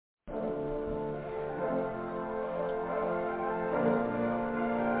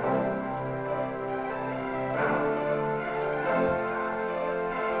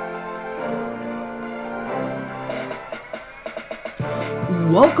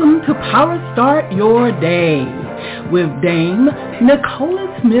welcome to Power Start Your Day with Dame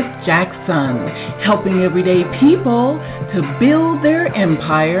Nicola Smith-Jackson, helping everyday people to build their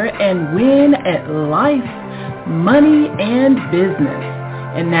empire and win at life, money, and business.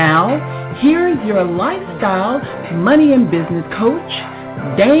 And now, here's your lifestyle, money, and business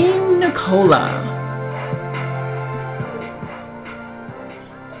coach, Dame Nicola.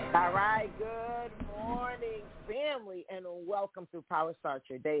 And welcome to Power Start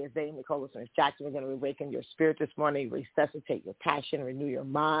Your Day. It's Dame Nicola Smith-Jackson. We're going to reawaken your spirit this morning, resuscitate your passion, renew your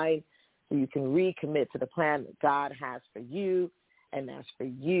mind, so you can recommit to the plan that God has for you, and that's for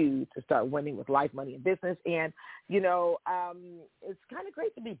you to start winning with life, money, and business. And, it's kind of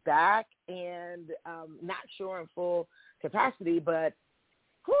great to be back and not sure in full capacity, but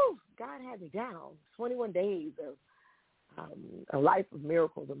God had me down. 21 days of a life of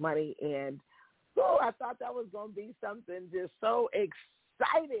miracles and money, and I thought that was going to be something just so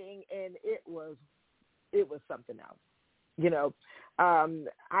exciting, and it was something else.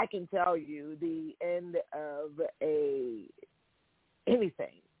 I can tell you the end of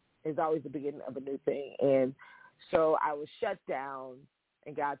anything is always the beginning of a new thing. And so I was shut down,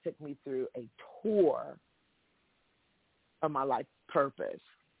 and God took me through a tour of my life purpose.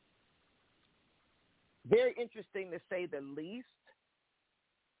 Very interesting to say the least.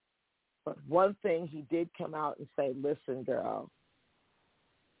 But one thing he did come out and say, listen, girl,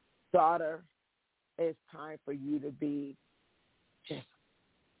 daughter, it's time for you to be just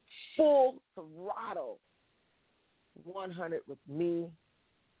full throttle, 100 with me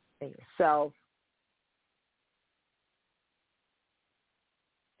and yourself.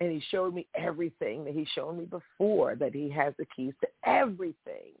 And he showed me everything that he showed me before, that he has the keys to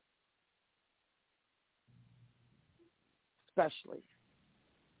everything, especially.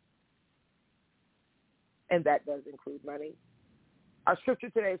 And that does include money. Our scripture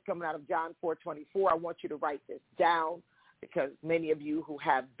today is coming out of John 4:24. I want you to write this down, because many of you who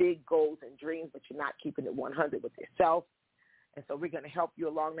have big goals and dreams, but you're not keeping it 100 with yourself. And so we're going to help you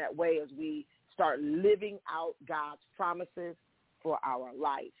along that way as we start living out God's promises for our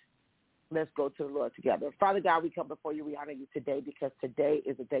life. Let's go to the Lord together. Father God, we come before you. We honor you today, because today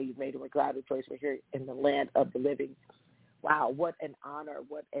is a day you've made, and we're glad to rejoice. We're here in the land of the living. Wow, what an honor,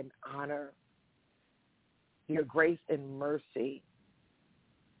 what an honor. Your grace and mercy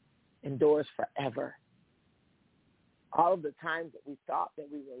endures forever. All of the times that we thought that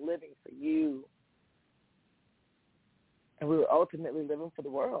we were living for you, and we were ultimately living for the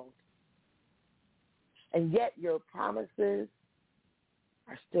world. And yet your promises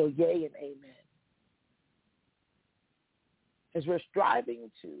are still yea and amen. As we're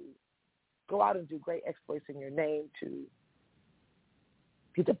striving to go out and do great exploits in your name, to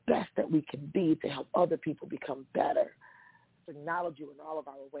be the best that we can be, to help other people become better, to acknowledge you in all of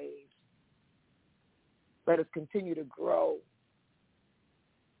our ways. Let us continue to grow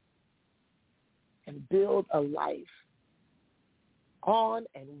and build a life on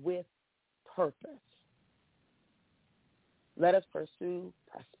and with purpose. Let us pursue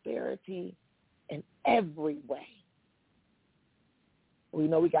prosperity in every way. We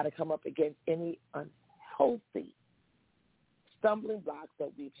know we got to come up against any unhealthy stumbling blocks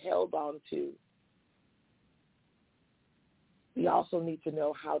that we've held on to. We also need to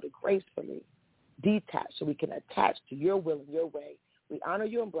know how to gracefully detach so we can attach to your will and your way. We honor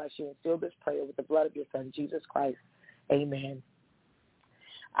you and bless you, and seal this prayer with the blood of your Son, Jesus Christ. Amen.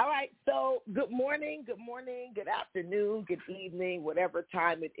 All right, so good morning, good afternoon, good evening, whatever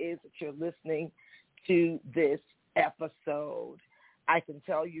time it is that you're listening to this episode. I can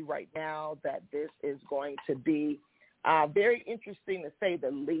tell you right now that this is going to be very interesting, to say the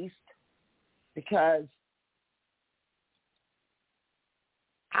least, because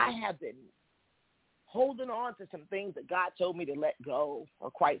I have been holding on to some things that God told me to let go for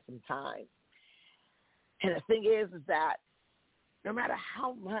quite some time. And the thing is that no matter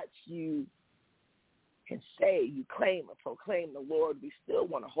how much you can say, you claim or proclaim the Lord, we still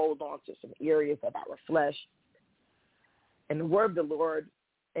want to hold on to some areas of our flesh. And the word of the Lord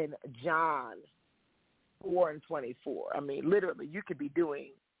in John 4:24. I mean, literally, you could be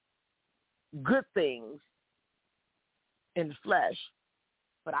doing good things in the flesh,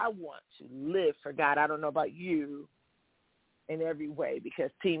 but I want to live for God. I don't know about you in every way,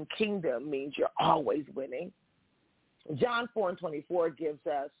 because Team Kingdom means you're always winning. John 4:24 gives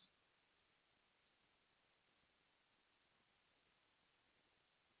us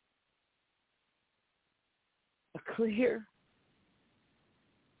a clear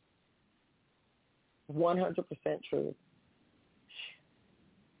 100% truth.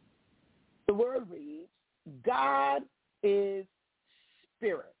 The word reads, God is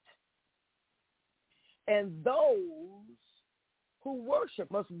spirit. And those who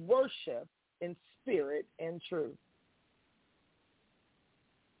worship must worship in spirit and truth.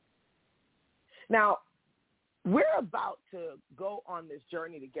 Now, we're about to go on this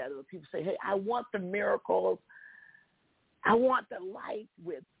journey together where people say, hey, I want the miracles. I want the life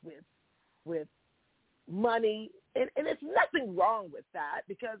with money. And it's nothing wrong with that,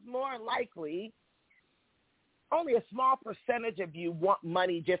 because more likely only a small percentage of you want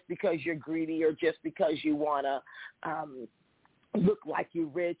money just because you're greedy or just because you want to look like you're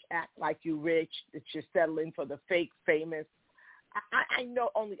rich, act like you're rich, that you're settling for the fake famous. I know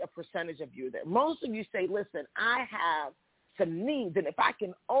only a percentage of you there. Most of you say, listen, I have some needs, and if I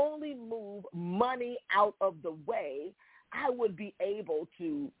can only move money out of the way, I would be able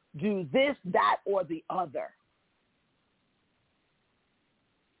to do this, that, or the other.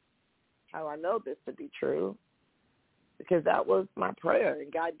 How I know this to be true? Because that was my prayer,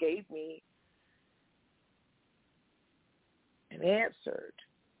 and God gave me and answered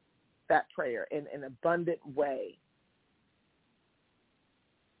that prayer in an abundant way.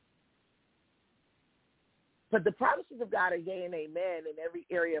 But the promises of God are yea and amen in every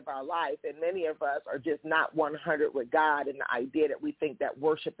area of our life, and many of us are just not 100 with God, and the idea that we think that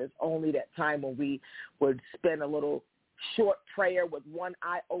worship is only that time when we would spend a little short prayer with one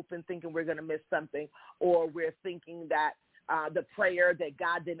eye open thinking we're going to miss something, or we're thinking that the prayer that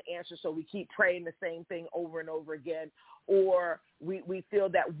God didn't answer, so we keep praying the same thing over and over again, or we feel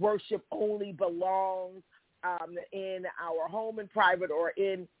that worship only belongs in our home in private or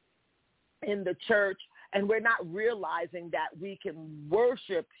in the church, and we're not realizing that we can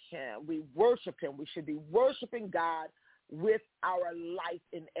worship him. We worship him. We should be worshiping God with our life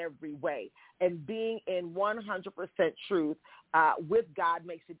in every way. And being in 100% truth with God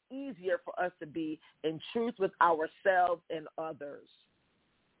makes it easier for us to be in truth with ourselves and others.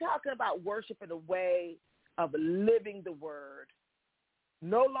 Talking about worship in a way of living the word,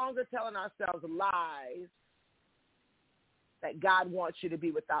 no longer telling ourselves lies that God wants you to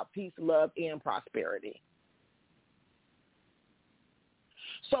be without peace, love, and prosperity.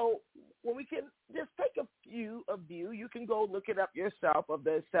 So when we can just take a view, you can go look it up yourself, of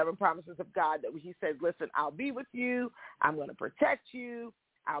the 7 promises of God that he says, listen, I'll be with you. I'm going to protect you.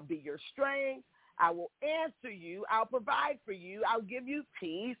 I'll be your strength. I will answer you. I'll provide for you. I'll give you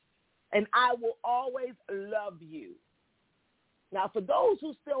peace. And I will always love you. Now, for those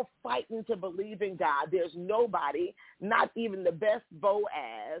who still fighting to believe in God, there's nobody, not even the best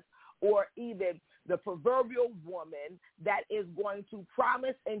Boaz or even the proverbial woman, that is going to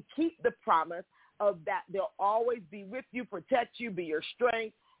promise and keep the promise of that they'll always be with you, protect you, be your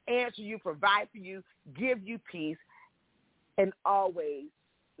strength, answer you, provide for you, give you peace, and always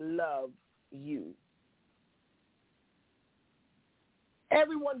love you.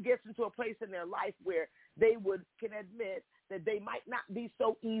 Everyone gets into a place in their life where they can admit that they might not be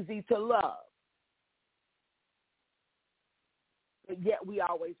so easy to love. But yet we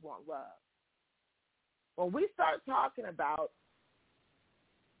always want love. When we start talking about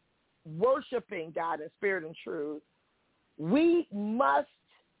worshiping God in spirit and truth, we must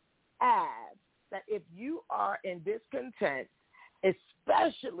add that if you are in discontent,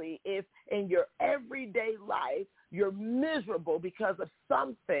 especially if in your everyday life you're miserable because of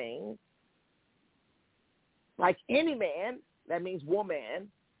something, like any man, that means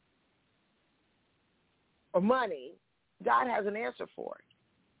woman, or money, God has an answer for it.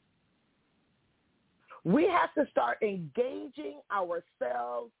 We have to start engaging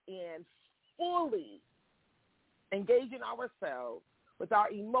ourselves in fully engaging ourselds with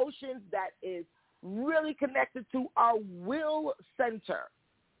our emotions that is really connected to our will center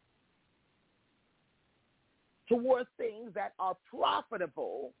towards things that are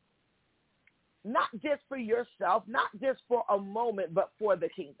profitable, not just for yourself, not just for a moment, but for the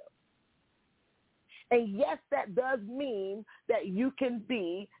kingdom. And yes, that does mean that you can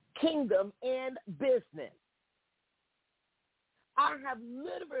be kingdom and business. I have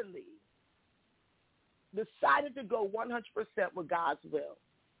literally decided to go 100% with God's will.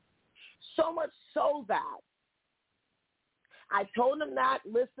 So much so that I told him that,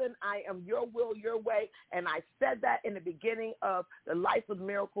 listen, I am your will, your way. And I said that in the beginning of the Life of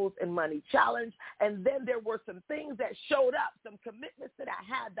Miracles and Money Challenge. And then there were some things that showed up, some commitments that I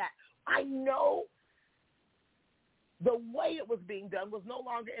had that I know the way it was being done was no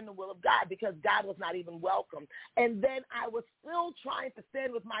longer in the will of God, because God was not even welcome. And then I was still trying to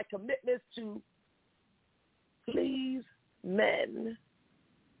stand with my commitments to please men.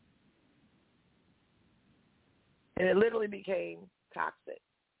 And it literally became toxic.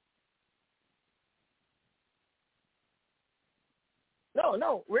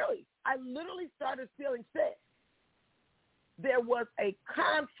 No, really. I literally started feeling sick. There was a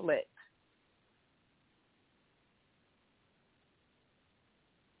conflict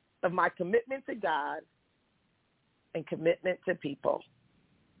of my commitment to God and commitment to people.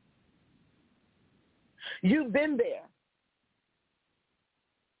 You've been there.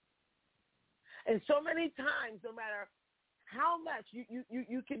 And so many times, no matter how much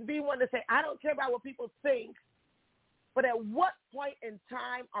you can be one to say, I don't care about what people think, but at what point in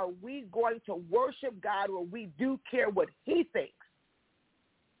time are we going to worship God where we do care what he thinks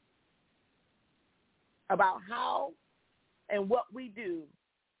about how and what we do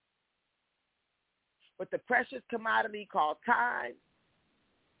with the precious commodity called time,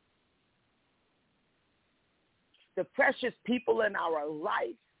 the precious people in our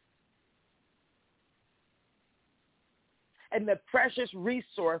life, and the precious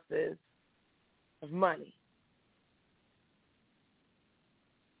resources of money.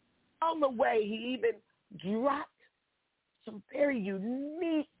 On the way, he even dropped some very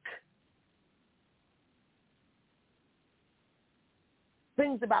unique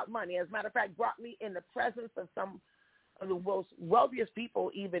things about money. As a matter of fact, brought me in the presence of some of the most wealthiest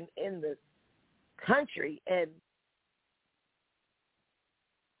people even in the country. And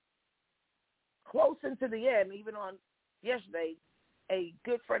close into the end, even on yesterday, a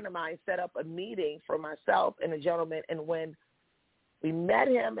good friend of mine set up a meeting for myself and a gentleman. And when we met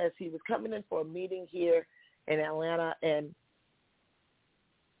him as he was coming in for a meeting here in Atlanta, and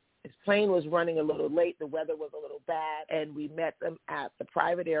his plane was running a little late. The weather was a little bad, and we met them at the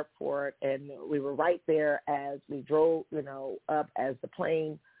private airport, and we were right there as we drove, up as the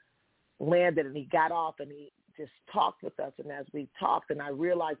plane landed, and he got off, and he just talked with us. And as we talked, and I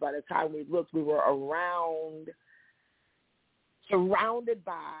realized by the time we looked, we were surrounded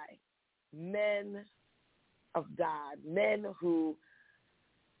by men of God, men who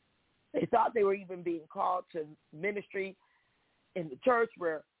they thought they were even being called to ministry in the church,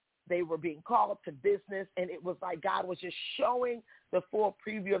 where they were being called to business. And it was like God was just showing the full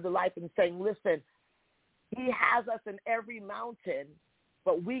preview of the life and saying, listen, he has us in every mountain,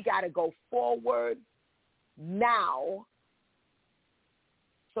 but we got to go forward now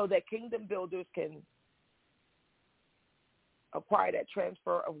so that kingdom builders can acquire that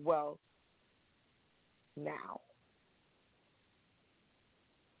transfer of wealth now.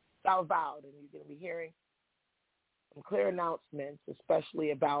 So I vowed, and you're going to be hearing some clear announcements, especially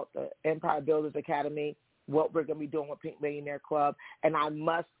about the Empire Builders Academy, what we're going to be doing with Pink Millionaire Club, and I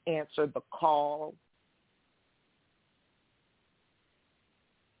must answer the call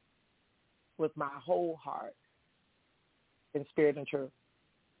with my whole heart in spirit and truth.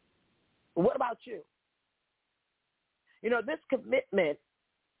 But what about you? This commitment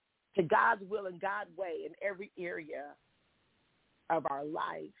to God's will and God's way in every area of our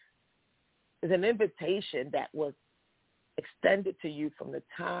life is an invitation that was extended to you from the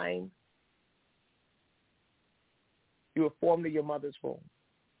time you were formed in your mother's womb.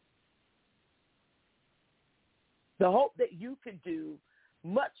 The hope that you could do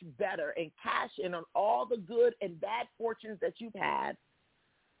much better and cash in on all the good and bad fortunes that you've had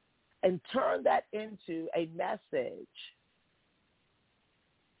and turn that into a message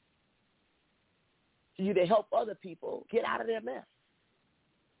for you to help other people get out of their mess.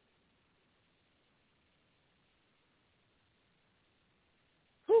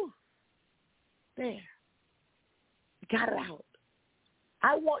 Whew. There. You got it out.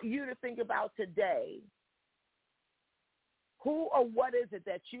 I want you to think about today, who or what is it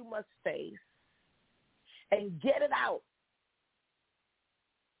that you must face, and get it out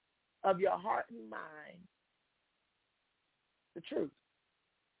of your heart and mind, the truth.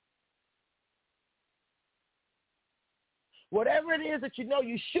 Whatever it is that you know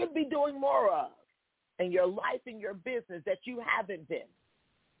you should be doing more of in your life and your business that you haven't been.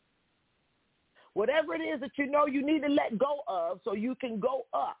 Whatever it is that you know you need to let go of so you can go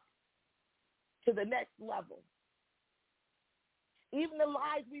up to the next level. Even the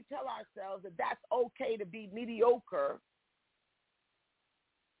lies we tell ourselves that that's okay to be mediocre,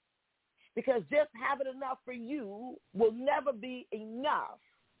 because just having enough for you will never be enough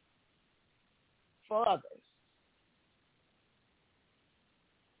for others.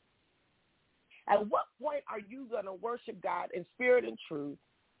 At what point are you going to worship God in spirit and truth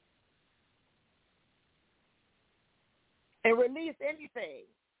and release anything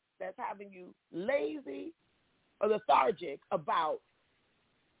that's having you lazy or lethargic about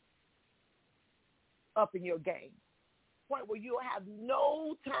upping your game? Point where you'll have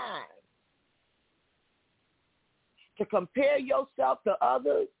no time to compare yourself to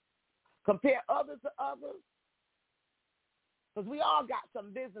others, compare others to others, Because we all got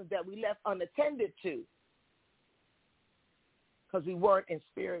some business that we left unattended to because we weren't in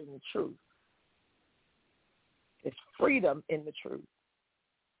spirit and the truth. It's freedom in the truth.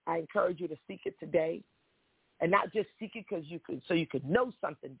 I encourage you to seek it today, and not just seek it because you could know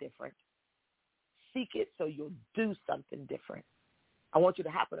something different. Seek it so you'll do something different. I want you to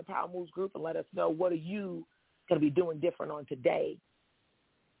hop in the Power Moves group and let us know, what are you going to be doing different on today,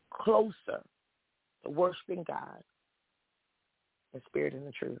 closer to worshiping God in spirit and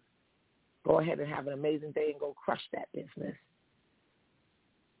the truth. Go ahead and have an amazing day and go crush that business.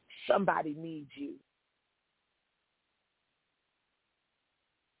 Somebody needs you.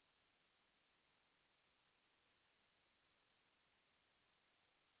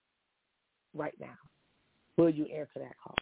 Right now. Will you answer that call?